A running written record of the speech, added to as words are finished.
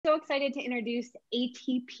so excited to introduce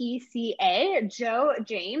ATP-CA. Joe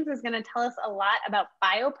James is going to tell us a lot about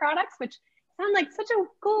bioproducts, which sound like such a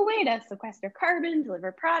cool way to sequester carbon,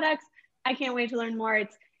 deliver products. I can't wait to learn more.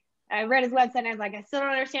 I read his website and I was like, I still don't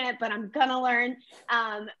understand it, but I'm gonna learn.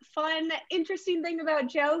 Fun, interesting thing about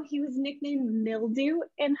Joe, he was nicknamed Mildew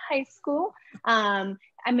in high school. And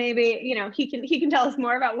maybe, you know, he can tell us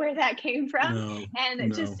more about where that came from.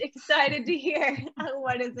 Just excited to hear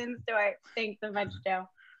what is in store. Thanks so much, Joe.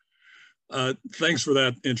 Thanks for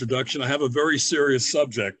that introduction. I have a very serious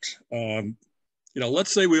subject. You know,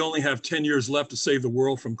 let's say we only have 10 years left to save the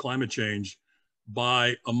world from climate change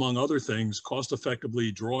by, among other things, cost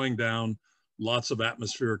effectively drawing down lots of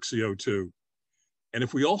atmospheric CO2. And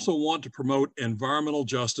if we also want to promote environmental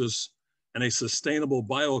justice and a sustainable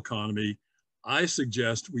bioeconomy, I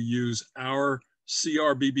suggest we use our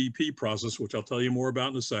CRBBP process, which I'll tell you more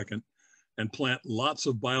about in a second, and plant lots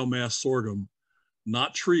of biomass sorghum,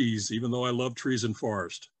 not trees, even though I love trees and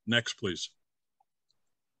forest. Next, please.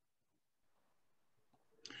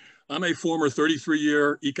 I'm a former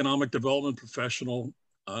 33-year economic development professional.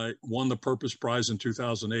 I won the Purpose Prize in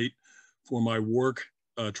 2008 for my work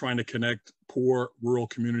trying to connect poor rural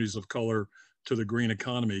communities of color to the green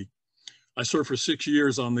economy. I served for 6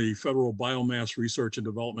 years on the Federal Biomass Research and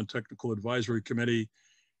Development Technical Advisory Committee,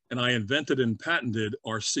 and I invented and patented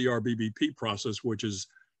our CRBBP process, which is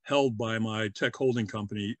held by my tech holding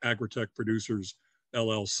company, Agri-Tech Producers,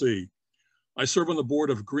 LLC. I serve on the board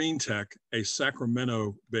of Agri-Tech, a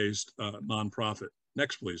Sacramento-based nonprofit.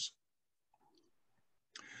 Next, please.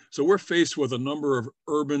 So we're faced with a number of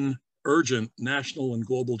urgent national and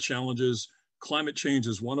global challenges. Climate change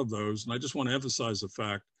is one of those, and I just want to emphasize the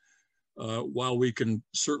fact, while we can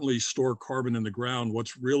certainly store carbon in the ground,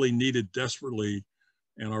 what's really needed desperately,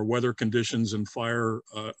 and our weather conditions and fire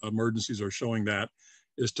emergencies are showing that,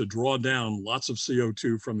 is to draw down lots of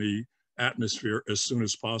CO2 from the atmosphere as soon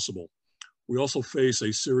as possible. We also face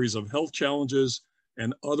a series of health challenges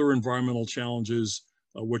and other environmental challenges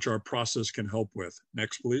which our process can help with.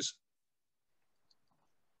 Next, please.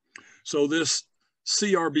 So this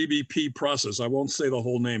CRBBP process, I won't say the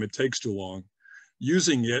whole name, it takes too long.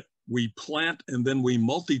 Using it, we plant and then we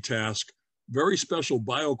multitask very special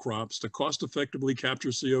biocrops to cost effectively capture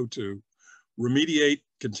CO2, remediate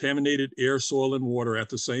contaminated air, soil, and water at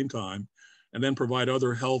the same time, and then provide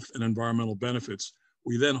other health and environmental benefits.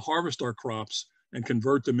 We then harvest our crops and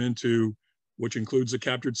convert them into, which includes the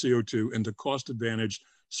captured CO2, into cost-advantaged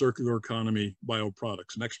circular economy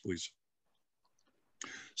bioproducts. Next, please.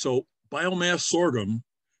 So biomass sorghum,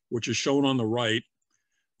 which is shown on the right,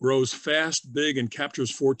 grows fast, big, and captures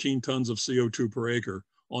 14 tons of CO2 per acre.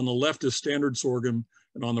 On the left is standard sorghum,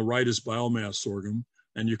 and on the right is biomass sorghum.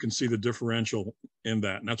 And you can see the differential in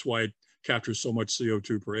that. And that's why it captures so much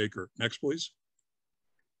CO2 per acre. Next, please.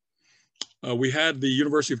 We had the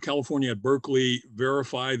University of California at Berkeley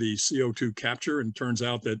verify the CO2 capture, and it turns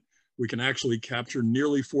out that we can actually capture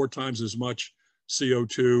nearly 4 times as much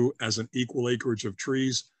CO2 as an equal acreage of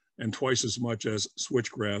trees and twice as much as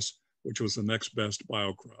switchgrass, which was the next best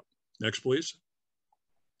biocrop. Next, please.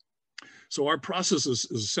 So our process is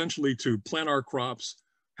essentially to plant our crops,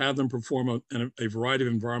 have them perform a variety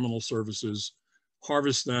of environmental services,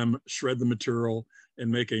 harvest them, shred the material, and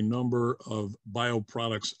make a number of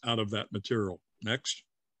bioproducts out of that material. Next.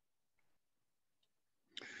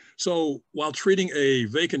 So while treating a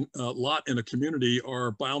vacant lot in a community,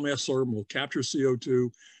 our biomass sorghum will capture CO2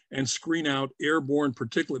 and screen out airborne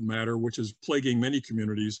particulate matter, which is plaguing many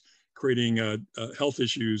communities, creating health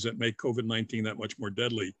issues that make COVID-19 that much more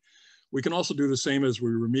deadly. We can also do the same as we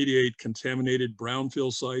remediate contaminated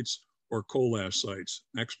brownfield sites or coal ash sites.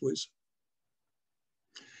 Next, please.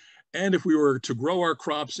 And if we were to grow our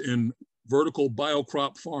crops in vertical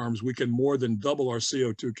biocrop farms, we can more than double our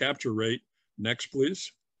CO2 capture rate. Next,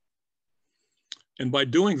 please. And by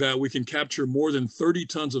doing that, we can capture more than 30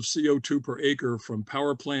 tons of CO2 per acre from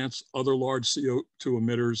power plants, other large CO2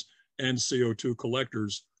 emitters, and CO2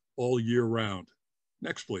 collectors all year round.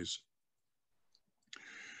 Next, please.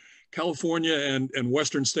 California and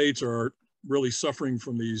Western states are really suffering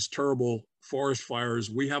from these terrible forest fires.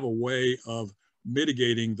 We have a way of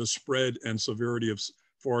mitigating the spread and severity of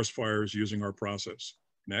forest fires using our process.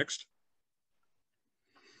 Next.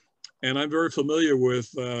 And I'm very familiar with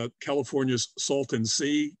California's Salton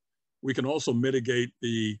Sea. We can also mitigate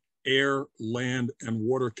the air, land, and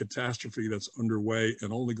water catastrophe that's underway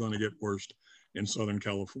and only going to get worse in Southern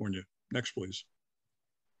California. Next, please.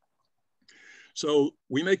 So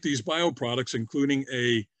we make these bioproducts, including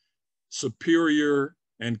a superior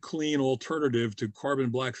and clean alternative to carbon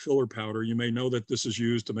black filler powder. You may know that this is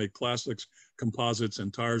used to make plastics, composites,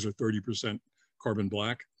 and tires are 30% carbon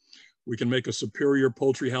black. We can make a superior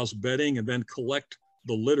poultry house bedding and then collect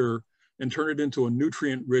the litter and turn it into a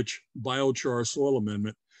nutrient-rich biochar soil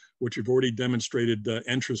amendment, which we've already demonstrated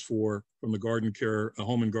interest for from the garden care,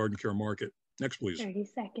 home and garden care market. Next, please. 30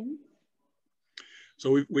 seconds.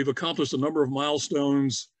 So we've accomplished a number of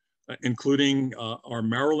milestones, including our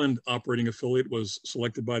Maryland operating affiliate was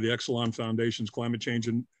selected by the Exelon Foundation's Climate Change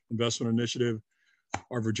Investment Initiative.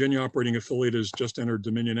 Our Virginia operating affiliate has just entered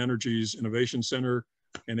Dominion Energy's Innovation Center,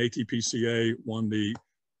 and ATP-CA won the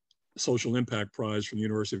Social Impact Prize from the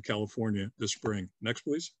University of California this spring. Next,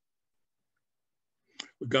 please.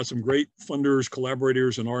 We've got some great funders,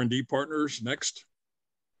 collaborators, and R&D partners. Next.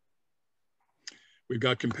 We've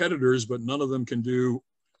got competitors, but none of them can do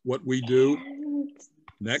what we do.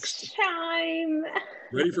 Next. Time.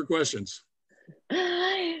 Ready for questions.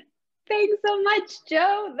 Thanks so much,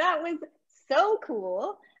 Joe. That was so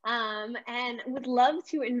cool. And would love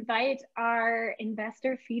to invite our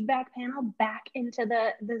investor feedback panel back into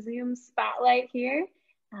the Zoom spotlight here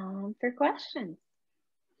for questions.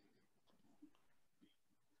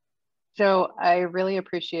 Joe, I really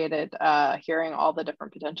appreciated hearing all the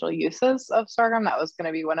different potential uses of sorghum. That was going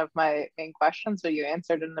to be one of my main questions, but you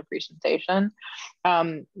answered in the presentation.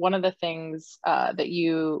 One of the things that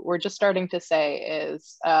you were just starting to say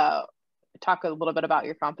is talk a little bit about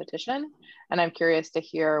your competition, and I'm curious to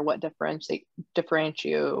hear what differentiates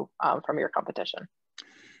you from your competition.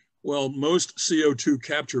 Well, most CO2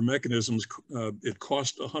 capture mechanisms, it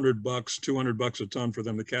costs $100, $200 a ton for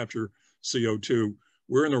them to capture CO2.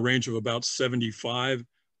 We're in the range of about 75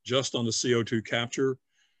 just on the CO2 capture.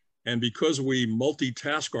 And because we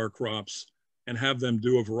multitask our crops and have them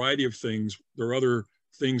do a variety of things, there are other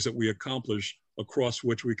things that we accomplish across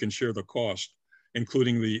which we can share the cost,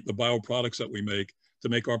 including the bioproducts that we make to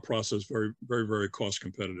make our process very, very, very cost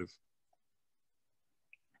competitive.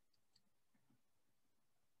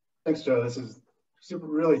 Thanks, Joe. This is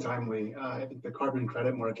really timely. I think the carbon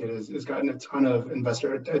credit market has gotten a ton of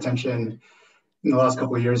investor attention in the last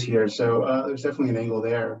couple of years here. So there's definitely an angle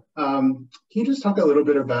there. Can you just talk a little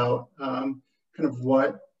bit about kind of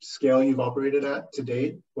what scale you've operated at to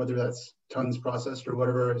date, whether that's tons processed or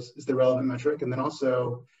whatever is the relevant metric? And then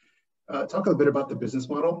also talk a bit about the business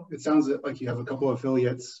model. It sounds like you have a couple of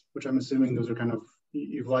affiliates, which I'm assuming those are kind of,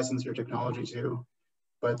 you've licensed your technology to,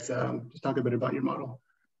 but just talk a bit about your model.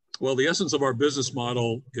 Well, the essence of our business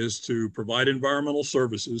model is to provide environmental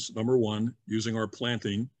services, number one, using our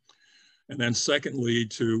planting. And then secondly,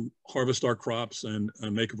 to harvest our crops and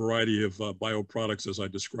make a variety of bioproducts as I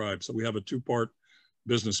described. So we have a two-part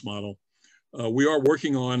business model. We are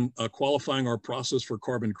working on qualifying our process for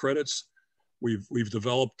carbon credits. We've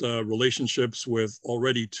developed relationships with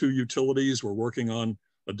already 2 utilities. We're working on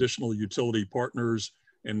additional utility partners,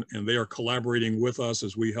 and they are collaborating with us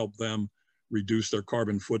as we help them reduce their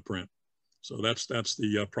carbon footprint. So that's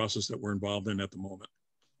the process that we're involved in at the moment.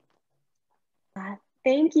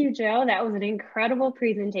 Thank you, Joe. That was an incredible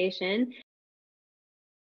presentation.